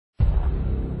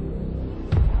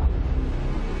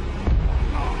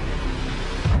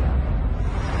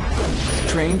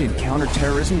trained in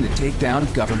counterterrorism to take down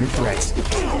government threats.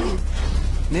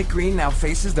 Nick Green now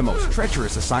faces the most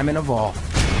treacherous assignment of all.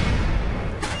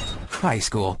 High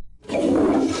school.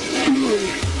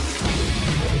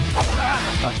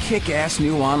 A kick-ass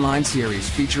new online series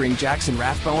featuring Jackson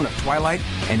Rathbone of Twilight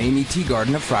and Amy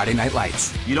Teagarden of Friday Night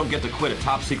Lights. You don't get to quit a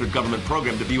top-secret government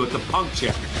program to be with the punk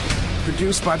chick.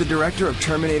 Produced by the director of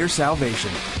Terminator Salvation.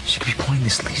 She could be pointing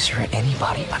this laser at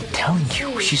anybody. I'm telling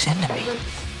you, she's into me.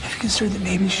 Have you considered that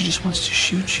maybe she just wants to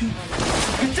shoot you?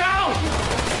 Get down!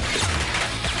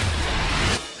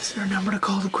 Is there a number to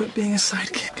call to quit being a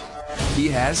sidekick? He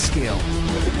has skill.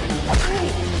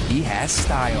 He has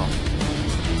style.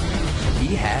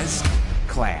 He has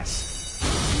class.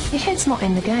 Your head's not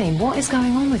in the game. What is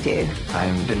going on with you?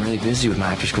 I've been really busy with my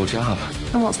after-school job.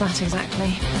 And what's that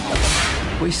exactly?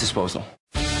 Waste disposal.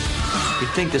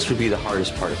 You'd think this would be the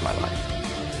hardest part of my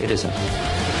life. It isn't.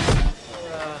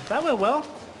 That went well.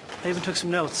 I even took some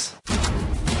notes.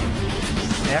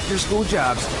 After-school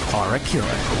jobs are a killer.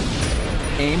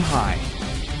 Aim high.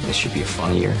 This should be a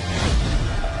fun year.